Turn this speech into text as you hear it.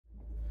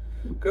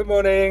Good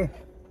morning.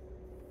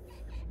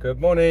 Good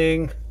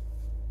morning.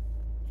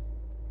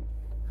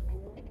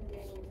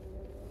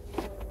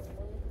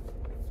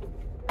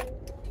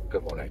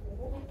 Good morning.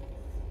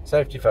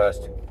 Safety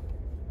first.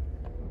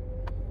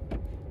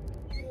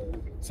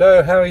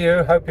 So, how are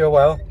you? Hope you're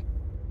well.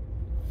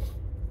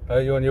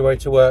 Are you on your way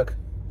to work?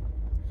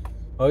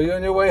 Are you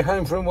on your way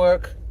home from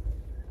work?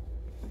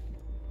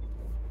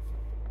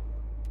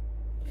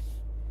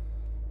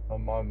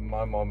 I'm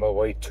on my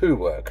way to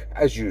work,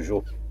 as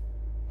usual.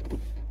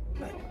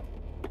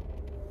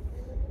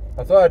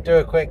 I thought I'd do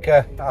a quick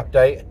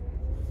update.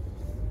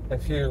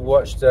 If you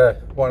watched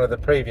one of the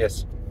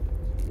previous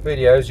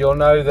videos, you'll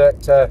know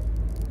that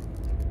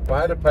I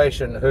had a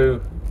patient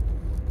who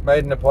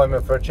made an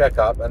appointment for a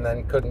checkup and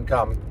then couldn't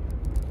come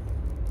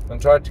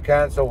and tried to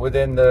cancel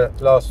within the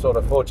last sort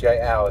of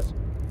 48 hours,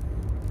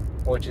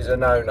 which is a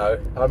no-no.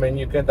 I mean,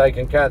 they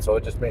can cancel,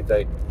 it just means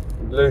they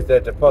lose their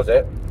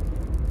deposit.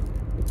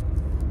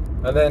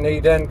 And then he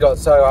then got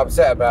so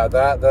upset about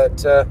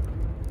that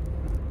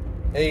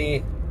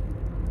he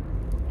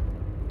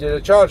did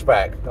a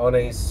chargeback on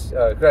his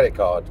credit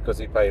card because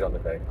he paid on the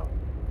credit card.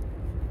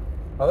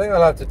 I think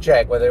I'll have to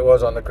check whether it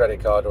was on the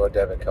credit card or a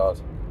debit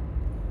card.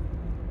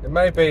 It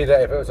may be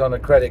that if it was on a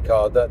credit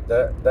card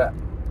that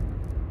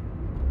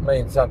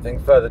means something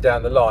further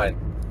down the line.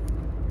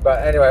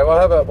 But anyway, we'll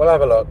have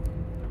a look.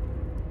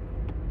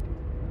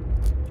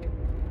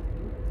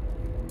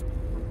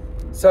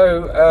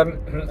 So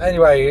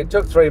anyway, it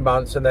took 3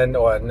 months, and then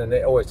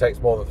it always takes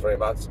more than 3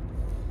 months.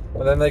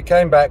 And then they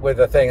came back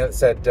with a thing that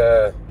said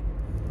that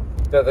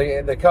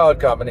the card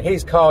company,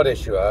 his card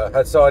issuer,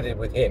 had sided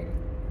with him,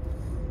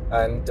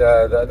 and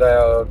that they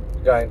are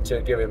going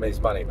to give him his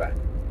money back.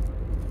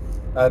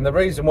 And the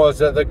reason was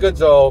that the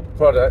goods or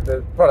product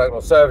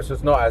or service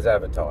was not as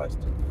advertised,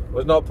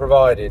 was not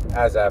provided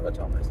as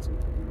advertised.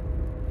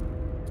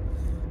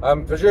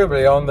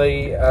 Presumably on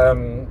the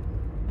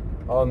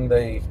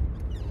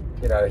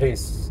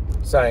he's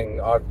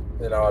saying I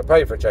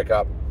paid for a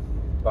checkup,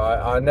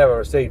 but I never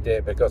received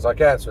it because I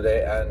cancelled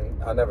it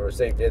and I never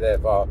received it.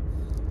 Therefore,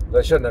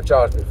 they shouldn't have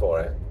charged me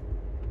for it.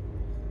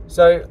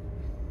 So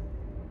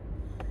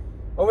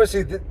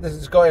obviously this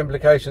has got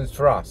implications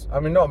for us.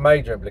 I mean, not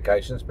major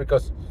implications,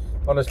 because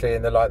honestly,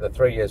 in the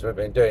 3 years we've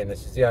been doing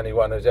this, is the only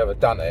one who's ever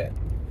done it.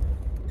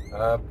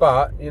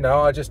 But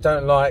I just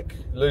don't like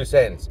loose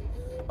ends.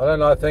 I don't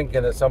like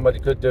thinking that somebody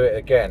could do it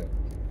again.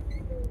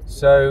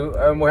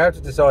 So we have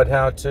to decide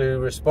how to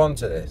respond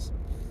to this.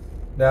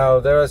 Now,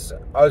 there is,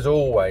 as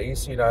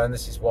always, and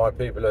this is why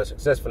people who are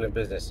successful in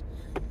business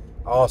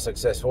are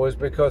successful, is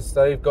because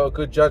they've got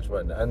good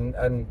judgment,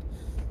 and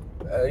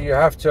you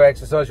have to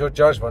exercise your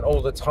judgment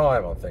all the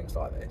time on things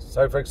like this.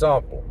 So, for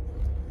example,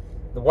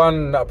 the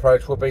one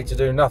approach would be to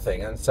do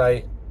nothing and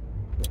say,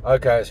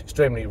 okay, it's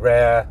extremely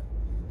rare,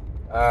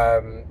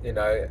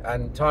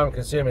 and time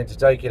consuming to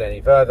take it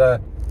any further.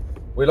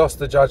 We lost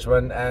the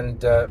judgment, and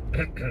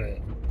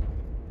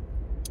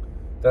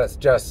that's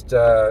just,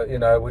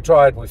 we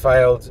tried, we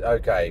failed.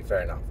 Okay,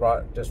 fair enough.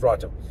 Right, just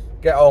write them.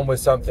 Get on with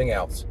something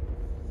else.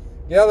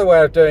 The other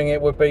way of doing it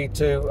would be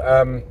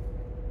to,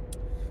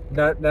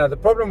 now the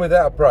problem with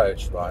that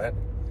approach, right,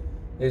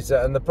 is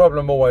that, and the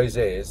problem always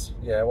is,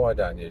 why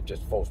don't you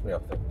just force me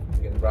off the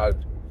fucking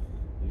road,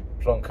 you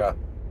plonker.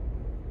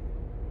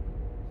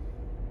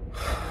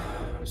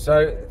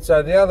 So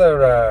the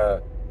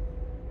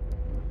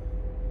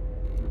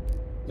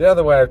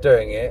other way of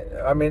doing it,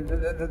 I mean,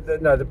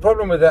 the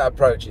problem with that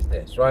approach is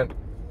this, right?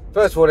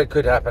 First of all, it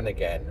could happen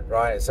again,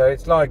 right? So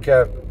it's like,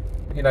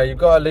 you've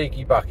got a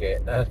leaky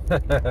bucket,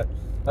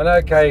 and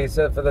okay,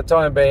 so for the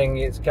time being,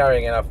 it's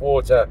carrying enough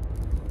water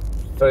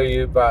for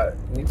you, but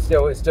it's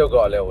still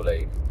got a little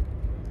leak.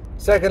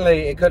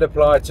 Secondly, it could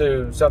apply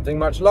to something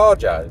much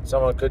larger.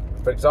 Someone could,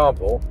 for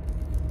example,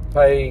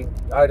 pay,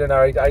 I don't know,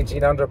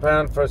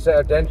 £1,800 for a set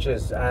of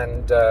dentures,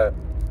 and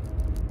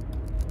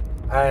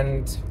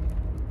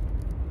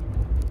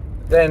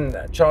then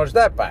charge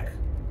that back,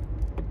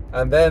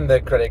 and then the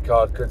credit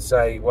card could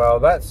say, well,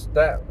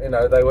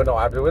 they were not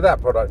happy with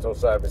that product or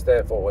service,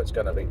 therefore it's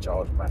going to be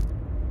charged back.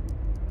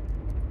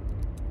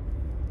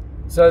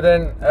 So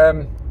then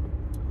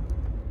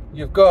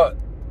you've got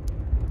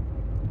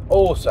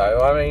also,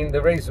 I mean,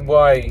 the reason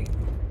why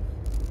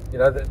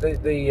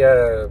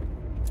the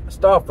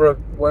staff,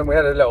 when we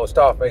had a little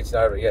staff meeting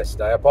over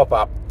yesterday, a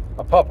pop-up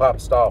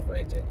staff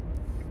meeting.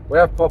 We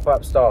have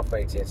pop-up staff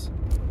meetings,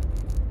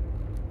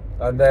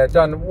 and they're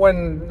done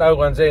when no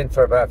one's in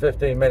for about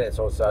 15 minutes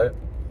or so,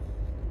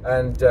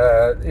 and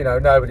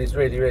nobody's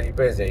really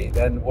busy.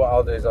 Then what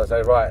I'll do is I'll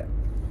say, right,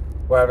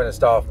 we're having a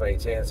staff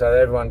meeting, and so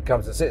everyone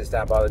comes and sits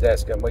down by the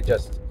desk, and we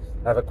just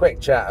have a quick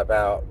chat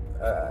about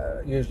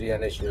usually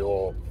an issue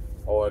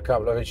or a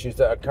couple of issues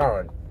that are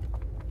current.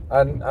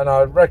 And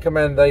I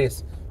recommend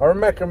these. I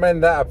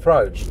recommend that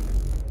approach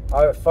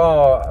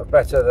far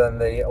better than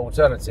the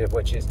alternative,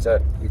 which is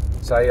to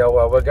say, oh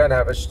well, we're going to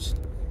have a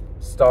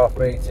staff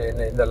meeting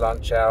in the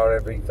lunch hour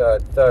every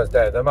third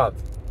Thursday of the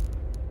month,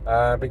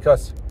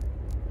 because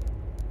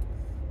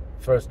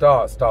for a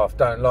start, staff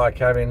don't like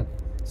having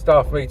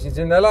staff meetings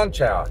in their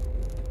lunch hour.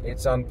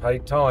 It's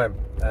unpaid time,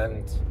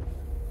 and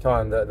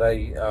time that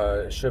they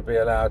should be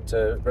allowed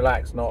to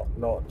relax, not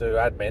do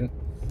admin.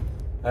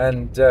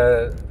 And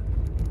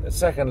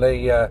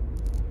secondly,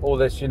 all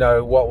this,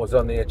 what was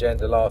on the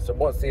agenda last, and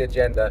what's the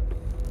agenda,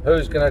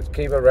 who's going to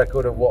keep a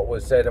record of what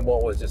was said and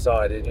what was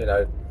decided.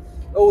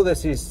 All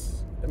this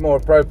is more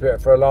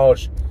appropriate for a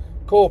large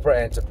corporate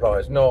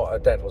enterprise, not a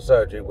dental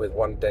surgery with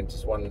one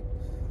dentist, one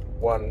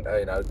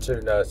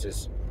two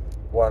nurses,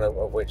 one of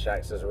which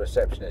acts as a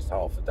receptionist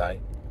half the day.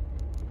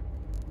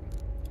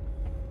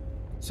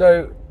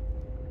 So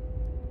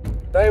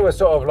they were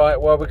sort of like,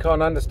 well, we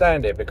can't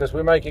understand it, because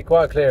we make it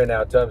quite clear in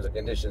our terms and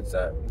conditions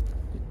that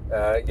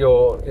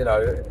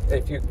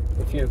if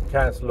you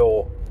cancel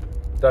or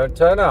don't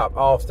turn up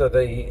after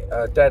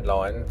the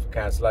deadline for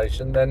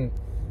cancellation, then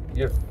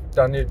you've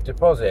done your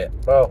deposit.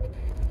 Well,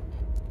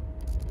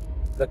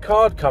 the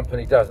card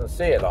company doesn't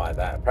see it like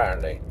that,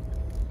 apparently.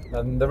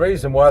 And the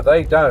reason why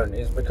they don't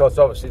is because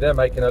obviously they're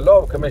making a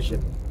lot of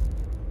commission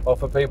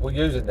off of people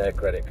using their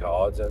credit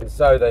cards, and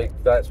so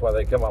that's why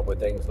they come up with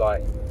things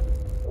like,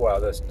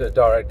 well, the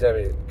direct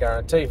debit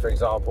guarantee, for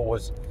example,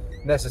 was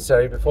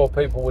necessary before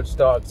people would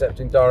start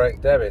accepting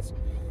direct debits.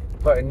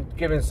 But in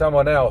giving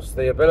someone else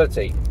the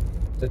ability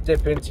to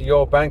dip into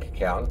your bank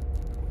account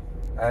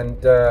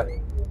and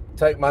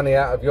take money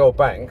out of your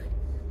bank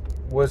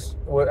was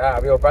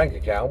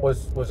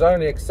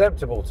only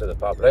acceptable to the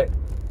public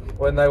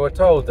when they were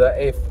told that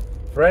if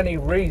for any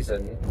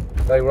reason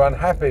they were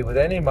unhappy with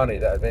any money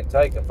that had been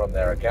taken from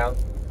their account,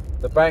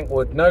 the bank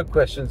would, no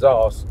questions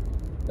asked,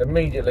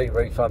 immediately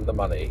refund the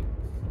money,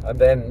 and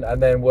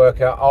then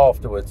work out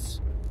afterwards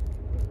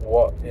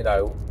what,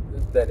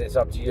 then it's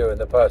up to you and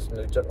the person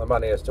who took the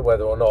money as to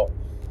whether or not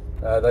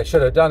they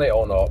should have done it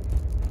or not.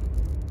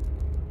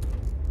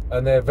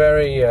 And they're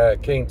very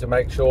keen to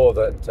make sure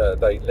that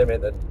they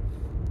limit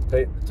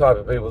the type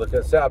of people that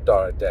can set up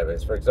direct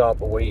debits. For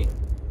example, we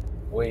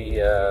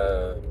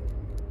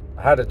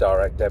had a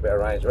direct debit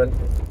arrangement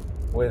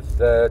with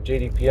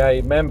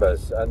GDPA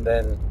members, and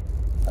then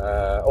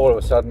all of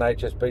a sudden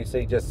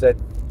HSBC just said,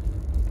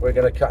 we're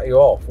going to cut you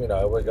off, you're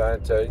not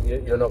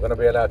going to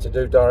be allowed to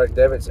do direct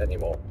debits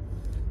anymore.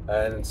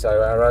 And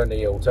so our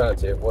only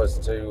alternative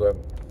was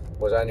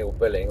annual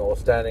billing or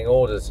standing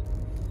orders.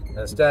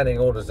 And standing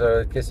orders are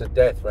a kiss of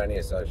death for any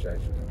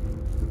association,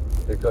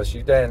 because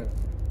you then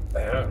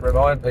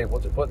remind people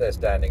to put their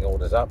standing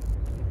orders up,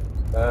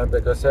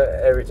 because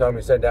every time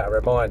you send out a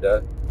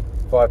reminder,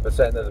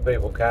 5% of the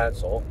people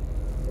cancel,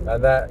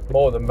 and that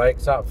more than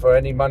makes up for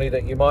any money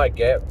that you might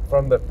get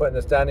from putting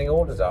the standing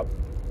orders up.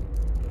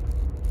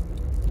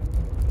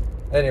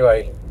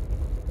 Anyway,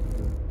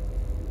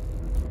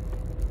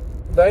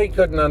 they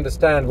couldn't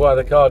understand why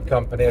the card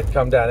company had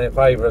come down in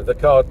favour of the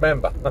card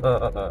member.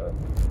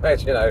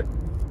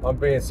 I'm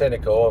being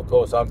cynical. Of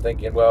course, I'm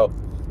thinking, well,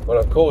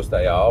 of course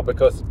they are,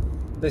 because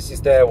this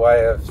is their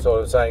way of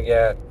sort of saying,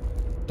 yeah,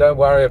 don't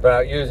worry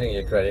about using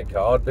your credit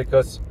card,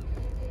 because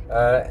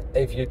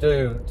if you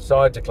do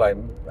decide to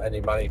claim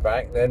any money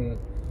back, then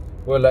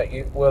we'll let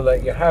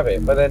you have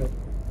it. But then,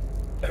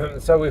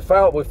 so we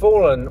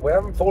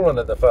haven't fallen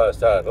at the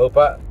first hurdle,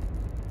 but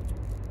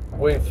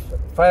we've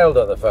failed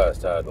at the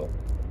first hurdle.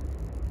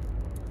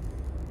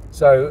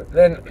 So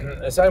then,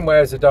 the same way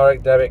as the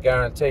direct debit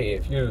guarantee,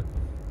 if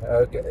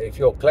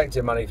you're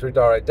collecting money through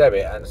direct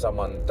debit and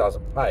someone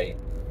doesn't pay,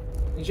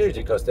 it's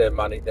usually because their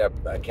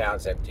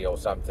account's empty or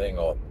something,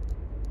 or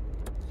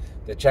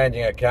they're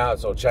changing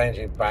accounts or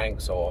changing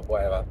banks or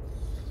whatever.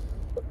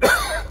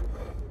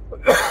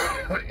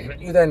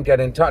 You then get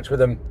in touch with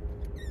them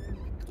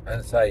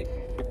and say,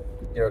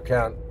 your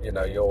account,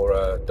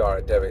 your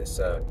direct debit's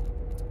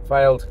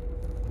failed,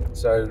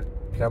 so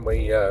can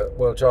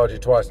we'll charge you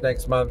twice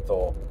next month.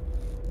 Or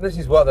this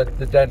is what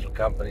the dental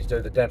companies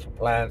do, the dental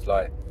plans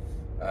like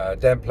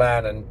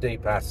Denplan and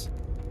DPAS.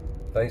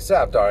 They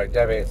set up direct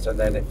debits, and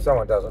then if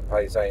someone doesn't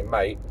pay, say in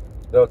May,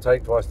 they'll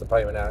take twice the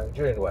payment out in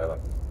June, whatever.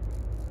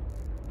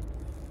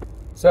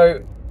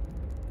 So,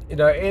 in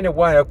a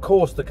way, of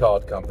course the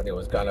card company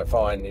was going to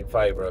find in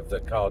favour of the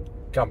card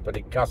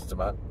company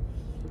customer,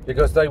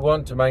 because they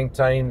want to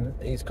maintain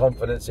his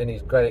confidence in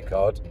his credit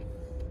card,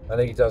 and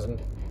he doesn't,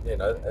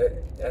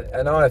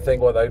 and I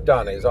think what they've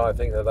done is, I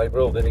think that they've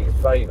ruled in his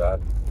favour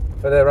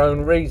for their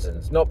own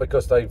reasons, not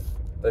because they've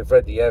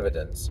read the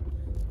evidence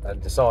and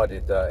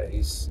decided that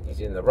he's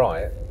in the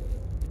right.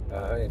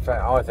 In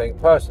fact, I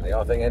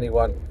think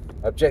anyone,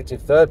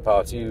 objective third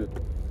party who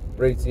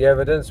reads the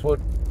evidence,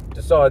 would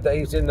decide that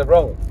he's in the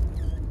wrong.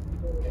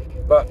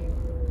 But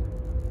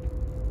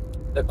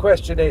the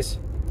question is,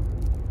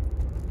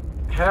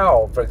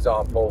 how, for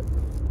example,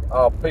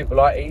 are people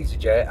like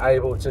EasyJet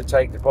able to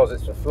take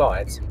deposits for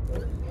flights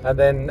and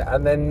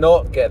then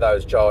not get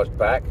those charged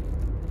back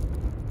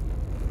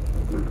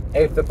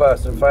if the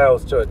person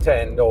fails to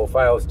attend or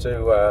fails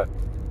to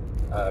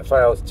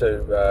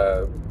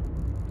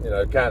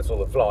cancel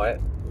the flight?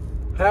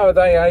 How are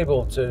they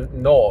able to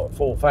not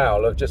fall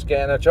foul of just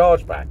getting a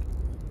charge back?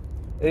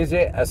 Is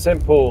it a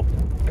simple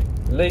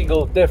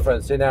legal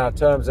difference in our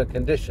terms and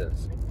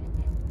conditions?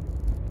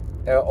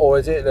 or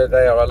is it that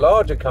they are a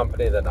larger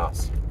company than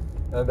us,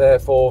 and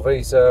therefore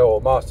Visa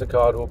or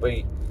MasterCard will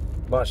be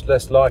much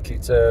less likely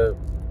to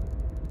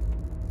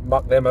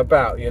muck them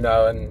about, you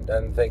know,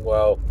 and think,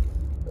 well,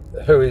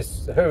 who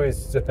is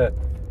this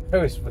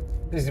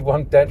is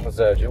one dental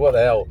surgery, what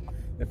the hell,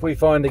 if we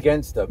find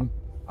against them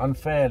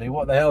unfairly,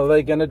 what the hell are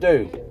they going to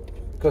do?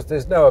 Because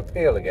there's no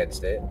appeal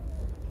against it.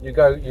 You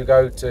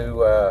go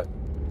to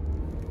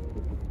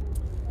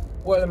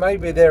well,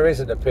 maybe there is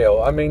an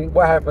appeal. I mean,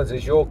 what happens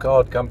is your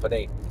card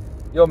company,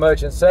 your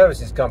merchant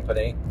services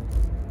company,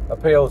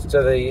 appeals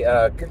to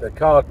the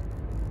card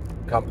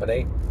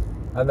company,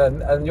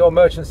 and your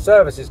merchant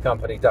services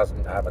company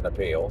doesn't have an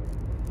appeal.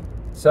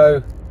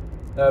 So,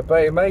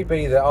 but it may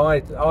be that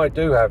I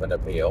do have an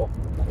appeal.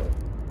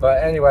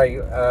 But anyway,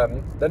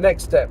 the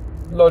next step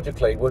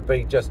logically would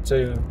be just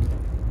to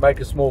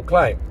make a small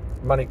claim,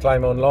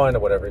 Moneyclaimonline or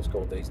whatever it's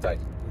called these days,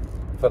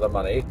 for the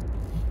money.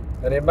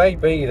 And it may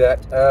be that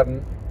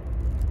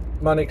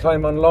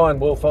Moneyclaimonline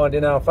will find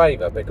in our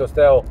favour, because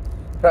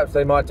perhaps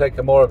they might take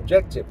a more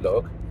objective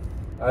look,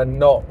 and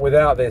not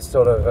without this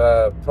sort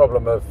of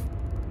problem of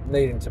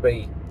needing to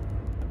be,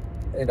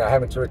 you know,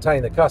 having to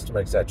retain the customer,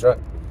 etc.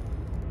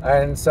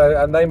 And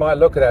they might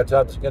look at our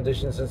terms and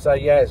conditions and say,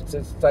 yes,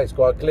 it states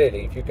quite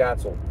clearly, if you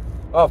cancel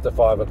after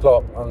 5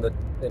 o'clock on the,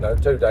 you know,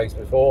 2 days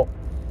before,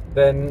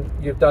 then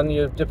you've done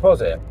your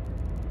deposit.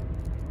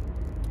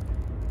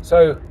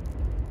 So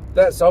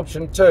that's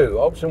option 2.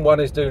 Option 1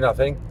 is do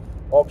nothing.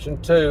 Option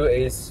 2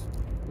 is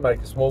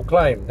make a small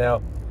claim.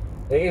 Now,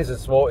 it's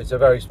a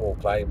very small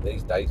claim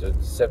these days.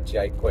 It's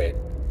 78 quid.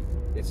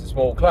 It's a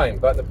small claim,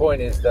 but the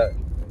point is that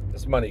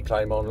this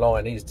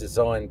Moneyclaimonline is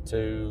designed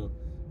to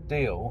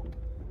deal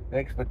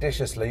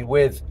expeditiously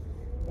with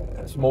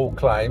small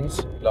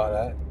claims like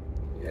that.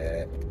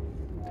 Yeah.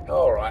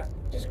 All right.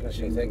 Just because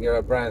you think you're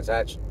a Brands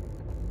Hatch.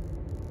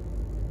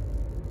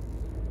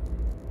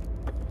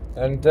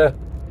 And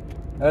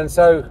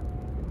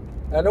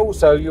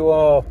also you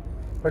are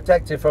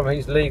protected from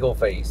his legal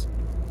fees.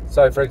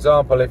 So, for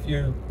example, if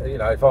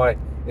if I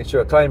issue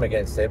a claim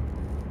against him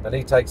and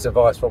he takes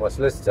advice from a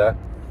solicitor,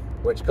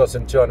 which costs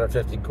him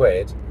 250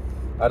 quid,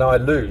 and I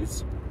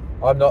lose,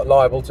 I'm not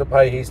liable to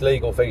pay his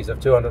legal fees of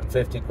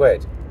 250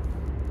 quid.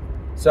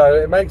 So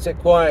it makes it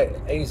quite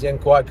easy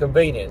and quite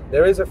convenient.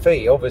 There is a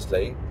fee,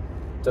 obviously,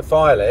 to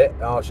file it.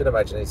 I should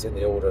imagine it's in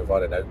the order of,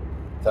 I don't know,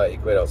 30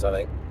 quid or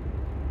something.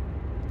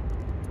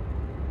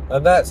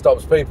 And that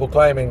stops people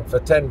claiming for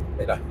 10,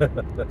 you know.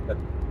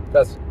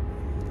 That's,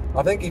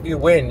 I think if you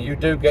win, you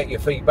do get your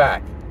fee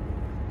back.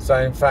 So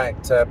in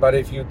fact, but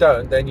if you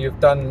don't, then you've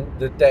done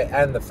the debt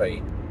and the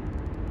fee.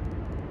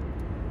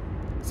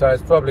 So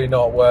it's probably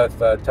not worth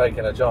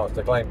taking a chance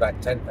to claim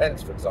back 10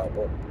 pence, for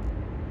example.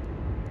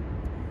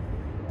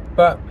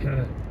 But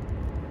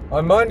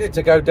I'm minded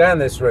to go down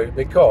this route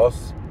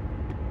because,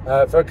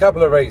 for a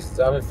couple of reasons.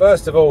 I mean,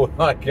 first of all,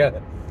 like I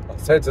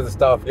said to the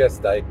staff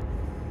yesterday,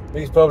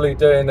 he's probably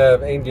doing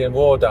an Indian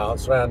war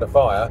dance around the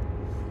fire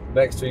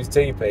next to his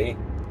teepee,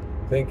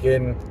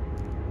 thinking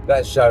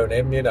that's shown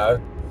him, you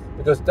know.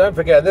 Because don't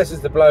forget, this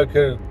is the bloke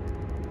who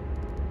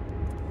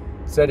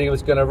said he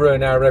was going to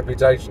ruin our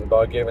reputation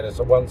by giving us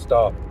a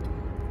 1-star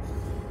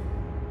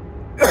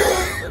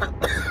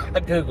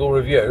Google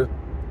review,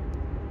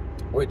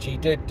 which he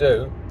did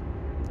do,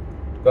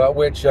 but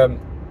which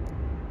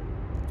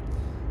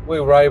we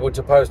were able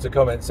to post a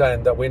comment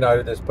saying that we know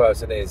who this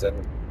person is,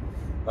 and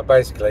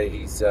basically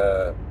he's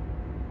you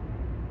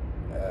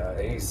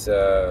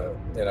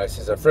know, this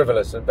is a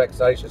frivolous and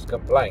vexatious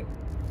complaint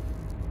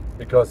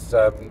because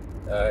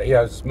he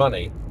owes us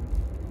money.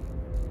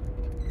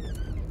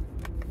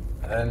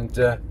 And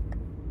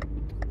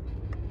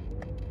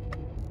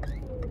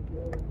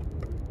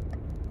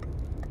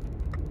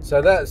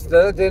so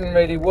that didn't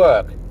really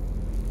work.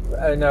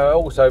 And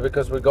also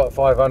because we've got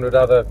 500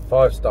 other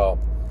 5-star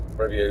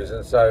reviews,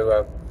 and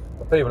so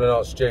people are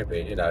not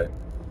stupid, you know.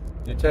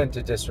 You tend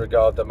to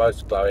disregard the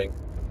most glowing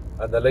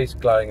and the least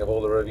glowing of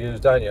all the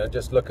reviews, don't you? And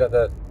just look at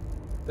the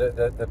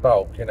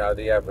bulk, you know,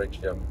 the average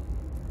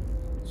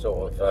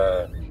sort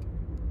of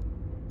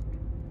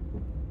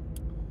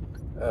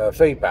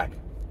feedback.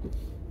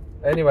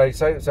 Anyway,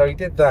 so he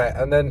did that,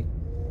 and then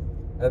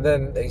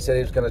he said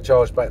he was going to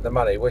charge back the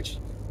money, which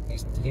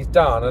he's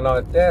done, and I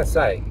dare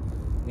say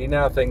he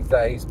now thinks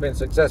that he's been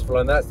successful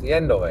and that's the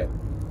end of it.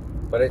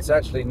 But it's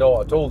actually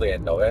not at all the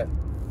end of it,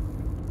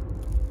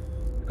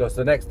 because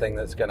the next thing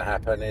that's going to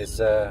happen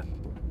is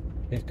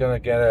he's going to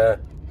get a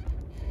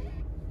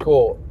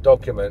court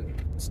document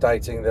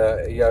stating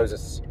that he owes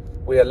us,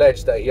 we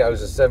allege that he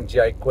owes us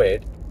 78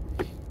 quid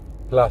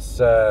plus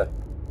the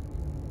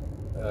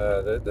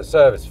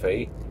service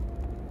fee,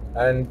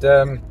 and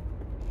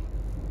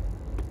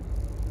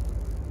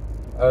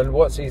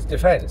what's his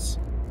defence?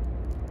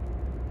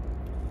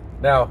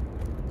 Now,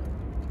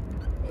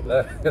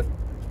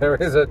 there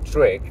is a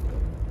trick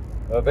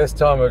of this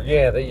time of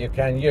year that you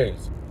can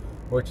use,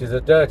 which is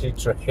a dirty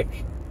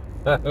trick,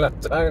 and I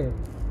don't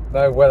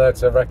know whether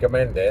to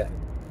recommend it,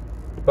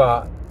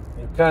 but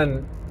you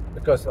can,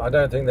 because I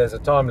don't think there's a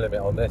time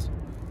limit on this,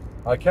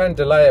 I can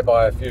delay it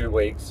by a few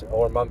weeks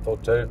or a month or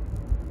two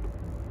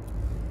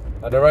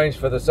and arrange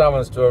for the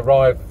summons to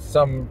arrive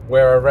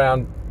somewhere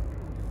around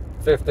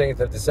 15th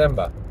of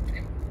December.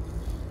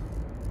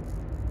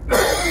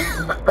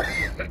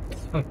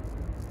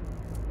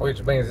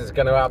 Which means it's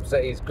going to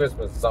upset his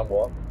Christmas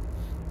somewhat.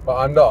 But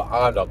I'm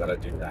not going to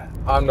do that.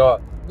 I'm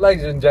not.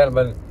 Ladies and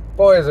gentlemen,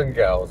 boys and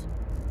girls,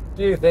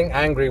 do you think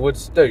Angry would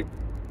stoop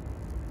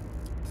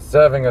to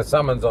serving a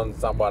summons on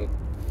someone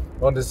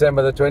on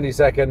December the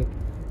 22nd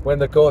when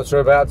the courts are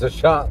about to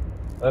shut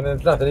and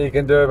there's nothing he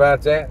can do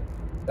about it?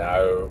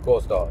 No, of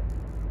course not.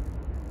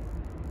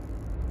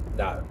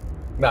 No,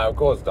 of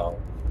course not.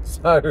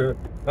 So,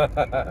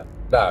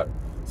 no.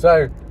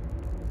 So,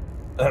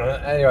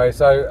 anyway,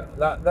 so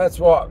that's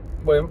what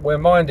we're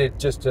minded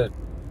just to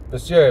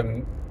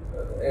pursue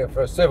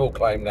for a civil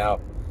claim now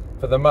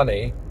for the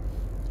money.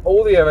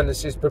 All the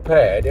evidence is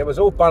prepared. It was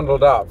all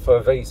bundled up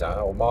for Visa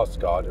or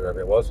MasterCard, whoever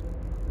it was.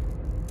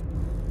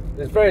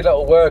 There's very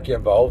little work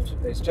involved.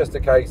 It's just a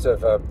case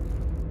of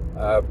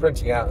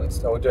printing out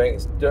and or doing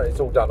it's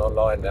all done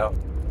online now,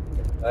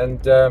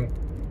 and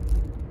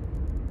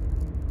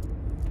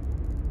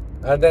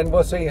then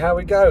we'll see how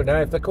we go.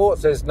 Now, if the court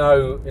says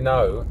no,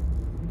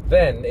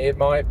 then it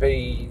might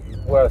be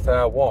worth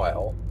our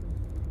while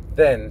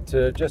then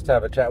to just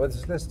have a chat with the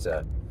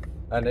solicitor,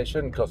 and it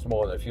shouldn't cost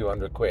more than a few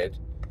 £100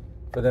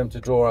 for them to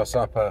draw us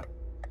up a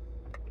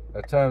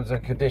terms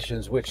and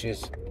conditions which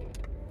is,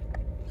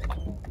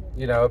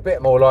 a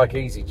bit more like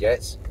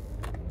EasyJet's,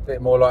 a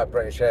bit more like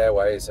British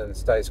Airways, and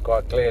states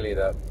quite clearly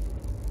that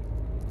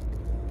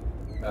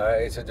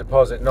it's a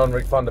deposit,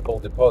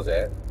 non-refundable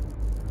deposit.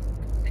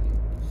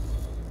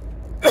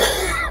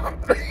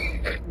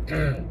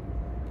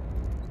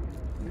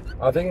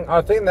 I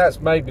think that's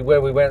maybe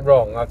where we went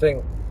wrong. I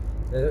think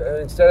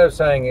instead of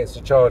saying it's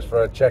a charge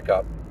for a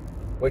checkup,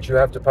 which you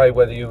have to pay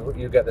whether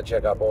you get the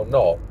checkup or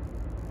not,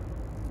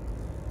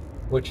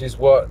 which is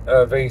what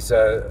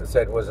Visa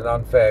said was an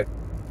unfair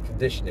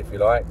condition, if you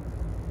like.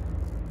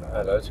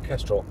 Hello, it's a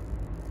Kestrel.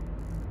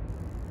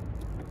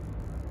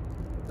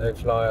 They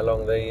fly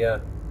along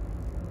the...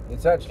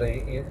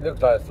 it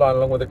looks like it's flying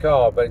along with a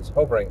car, but it's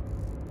hovering.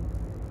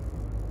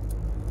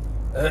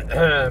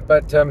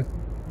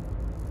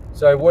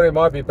 So what it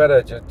might be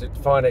better to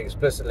define it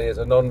explicitly as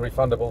a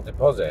non-refundable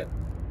deposit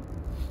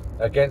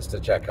against a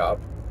checkup,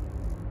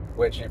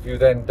 which if you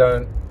then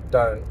don't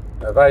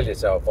avail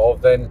yourself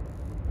of, then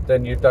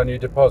you've done your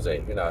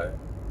deposit,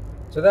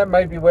 So that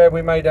may be where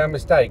we made our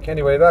mistake.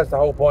 Anyway, that's the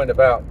whole point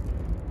about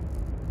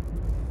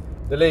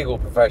the legal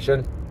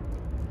profession.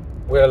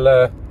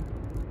 We'll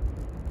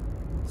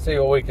see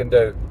what we can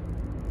do.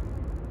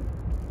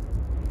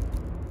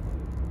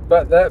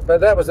 But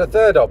that was the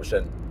third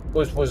option,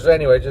 which was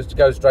anyway just to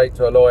go straight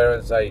to a lawyer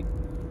and say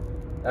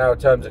our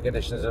terms and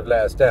conditions have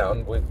let us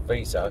down with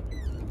Visa,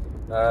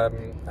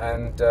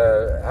 and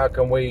how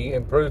can we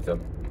improve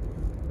them?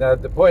 Now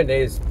the point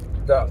is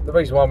that the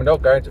reason why we're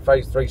not going to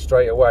phase 3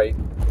 straight away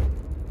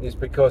is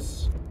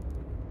because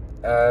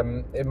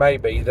it may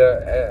be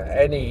that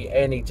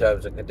any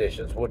terms and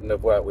conditions wouldn't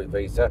have worked with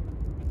Visa,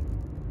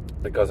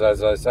 because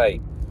as I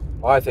say,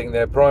 I think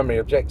their primary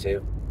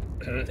objective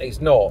is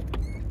not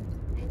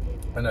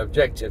an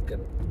objective.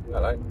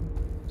 Hello,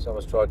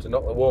 someone's tried to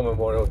knock the war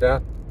memorial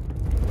down.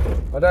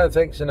 I don't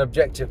think it's an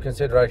objective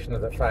consideration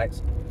of the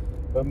facts,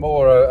 but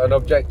more an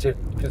objective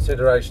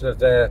consideration of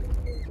their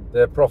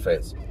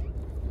profits.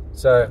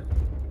 So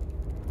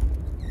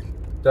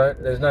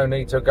there's no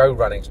need to go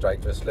running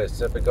straight to a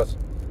solicitor, because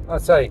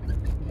I'd say,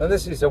 and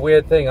this is a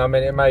weird thing, I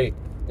mean,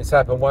 it's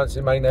happened once,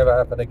 it may never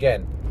happen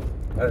again,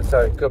 and so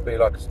it could be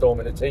like a storm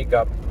in a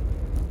teacup.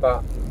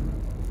 But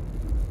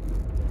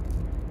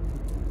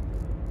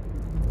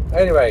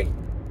anyway,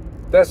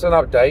 that's an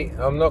update.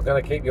 I'm not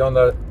going to keep you on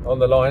the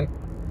line,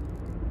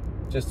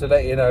 just to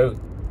let you know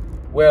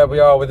where we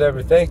are with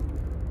everything.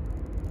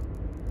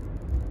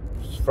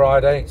 It's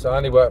Friday, so I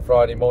only work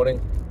Friday morning.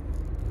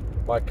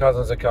 My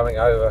cousins are coming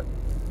over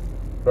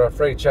for a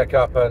free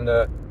checkup, and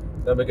then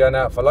we're going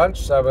out for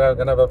lunch, so we're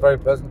going to have a very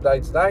pleasant day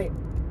today.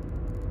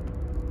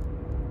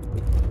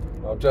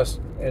 I'm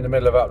just in the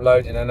middle of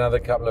uploading another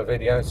couple of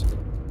videos.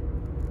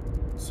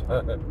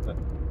 So,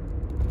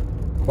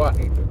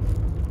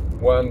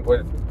 one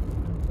with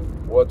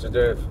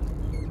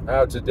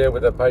how to deal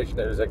with a patient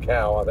who's a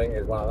cow, I think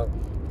is one of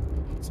them.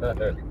 So,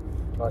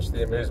 much to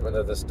the amusement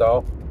of the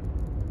staff.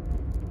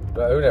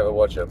 But who never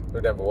watch them?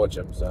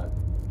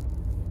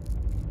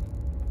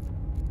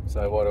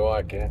 So what do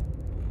I care?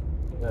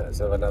 Let's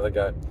have another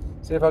go.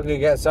 See if I can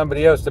get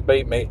somebody else to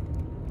beat me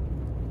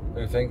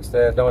who thinks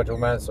they're Nigel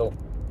Mansell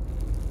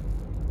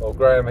or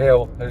Graham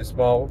Hill, who's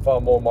far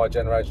more my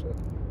generation.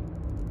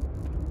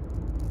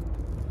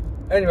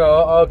 Anyway,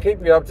 I'll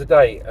keep you up to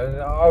date,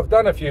 and I've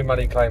done a few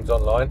money claims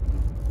online,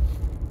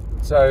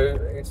 so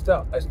it's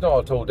not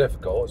at all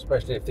difficult,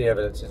 especially if the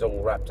evidence is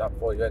all wrapped up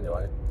for you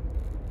anyway.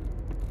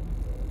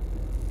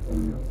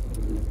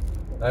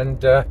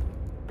 And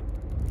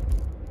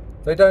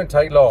they don't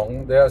take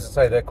long. As I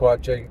say, they're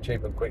quite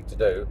cheap and quick to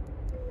do.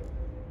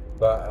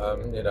 But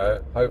you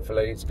know,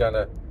 hopefully it's going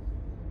to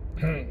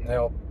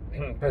help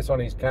piss on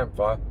his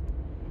campfire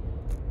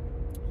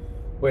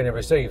when he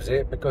receives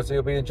it, because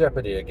he'll be in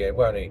jeopardy again,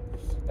 won't he?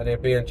 And he'll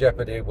be in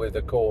jeopardy with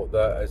the court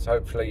that is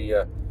hopefully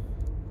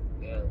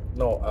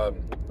not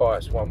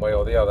biased one way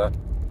or the other,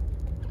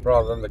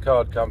 rather than the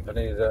card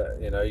company that,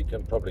 you know, he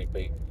can probably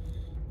be,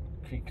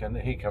 he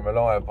can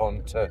rely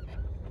upon to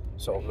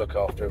sort of look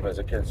after him as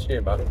a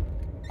consumer.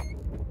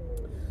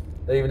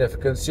 Even if a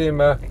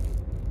consumer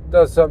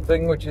does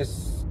something which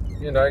is,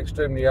 you know,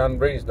 extremely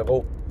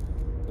unreasonable,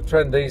 the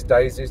trend these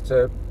days is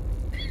to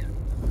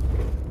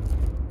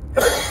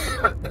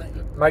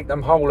make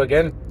them whole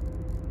again.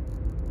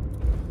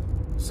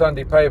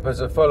 Sunday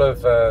papers are full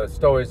of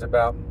stories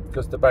about,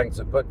 because the banks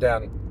have put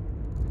down,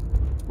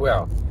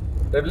 well,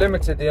 they've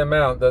limited the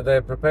amount that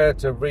they're prepared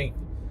to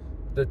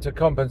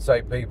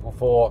compensate people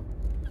for,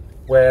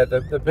 where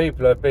the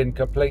people have been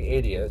complete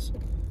idiots,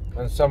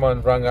 and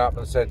someone rung up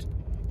and said,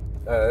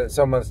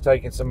 someone's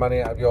taking some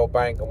money out of your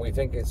bank, and we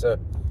think it's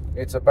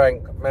a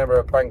bank member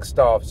of bank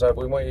staff, so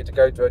we want you to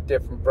go to a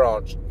different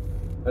branch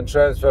and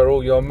transfer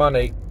all your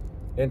money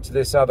into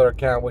this other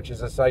account, which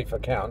is a safe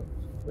account,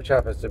 which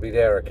happens to be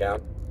their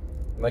account.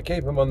 And they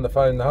keep them on the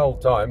phone the whole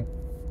time,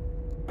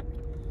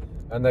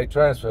 and they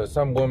transfer.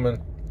 Some woman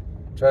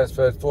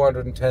transferred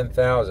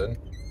 410,000,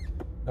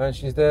 and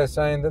she's there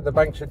saying that the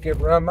bank should give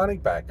her her money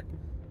back.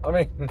 I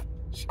mean,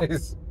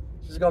 she's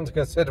gone to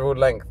considerable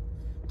length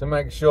to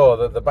make sure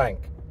that the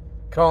bank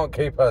can't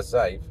keep her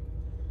safe,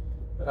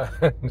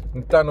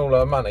 done all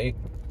her money,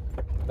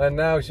 and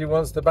now she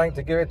wants the bank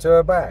to give it to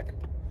her back.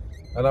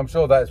 And I'm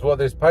sure that's what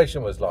this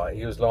patient was like.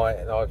 He was like,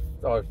 I've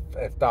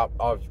effed up,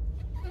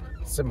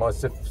 my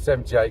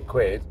 78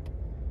 quid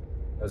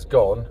has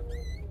gone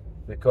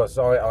because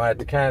I had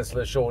to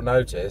cancel at short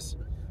notice,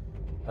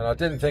 and I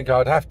didn't think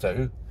I'd have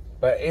to,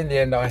 but in the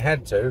end I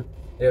had to.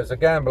 It was a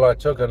gamble I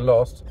took and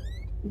lost,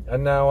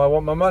 and now I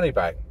want my money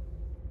back.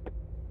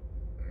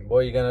 What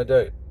are you going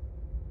to do?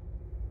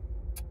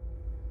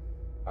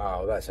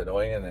 Oh, that's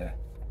annoying, isn't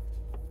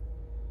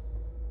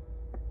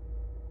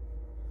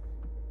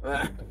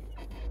it?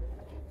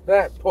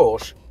 That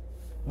Porsche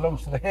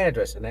belongs to the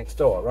hairdresser next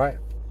door, right?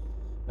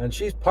 And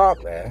she's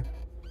parked there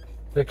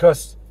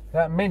because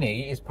that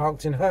Mini is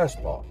parked in her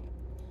spot.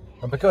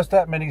 And because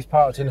that Mini's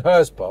parked in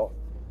her spot,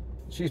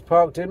 she's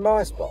parked in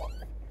my spot,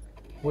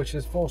 which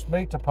has forced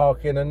me to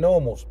park in a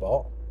normal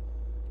spot,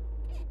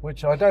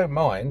 which I don't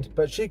mind,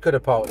 but she could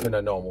have parked in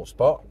a normal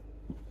spot.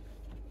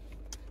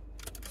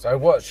 So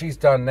what she's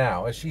done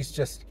now is she's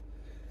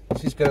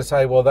going to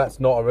say, well, that's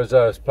not a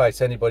reserved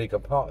place, anybody can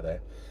park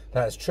there.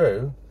 That's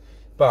true,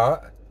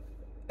 but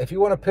if you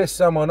want to piss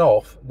someone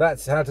off,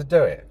 that's how to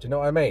do it. Do you know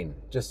what I mean?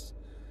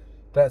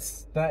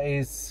 That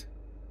is.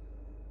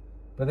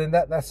 But then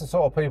that's the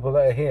sort of people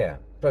that are here,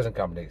 present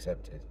company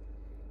accepted.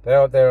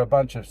 They're a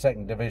bunch of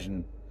second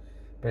division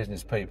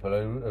business people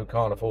who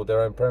can't afford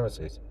their own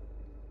premises,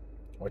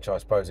 which I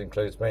suppose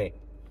includes me.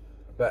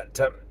 But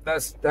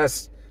that's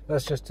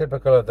just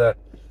typical of the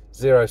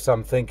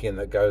zero-sum thinking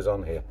that goes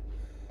on here.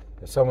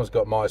 If someone's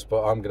got my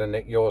spot, I'm going to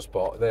nick your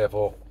spot.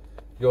 Therefore,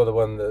 you're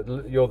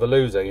the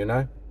loser, you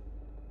know.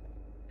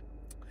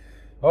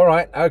 All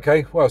right,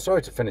 okay. Well,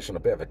 sorry to finish on a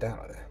bit of a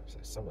downer there.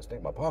 Someone's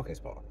nicked my parking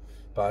spot,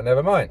 but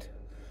never mind.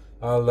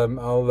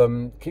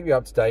 I'll keep you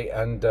up to date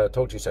and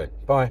talk to you soon.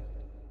 Bye.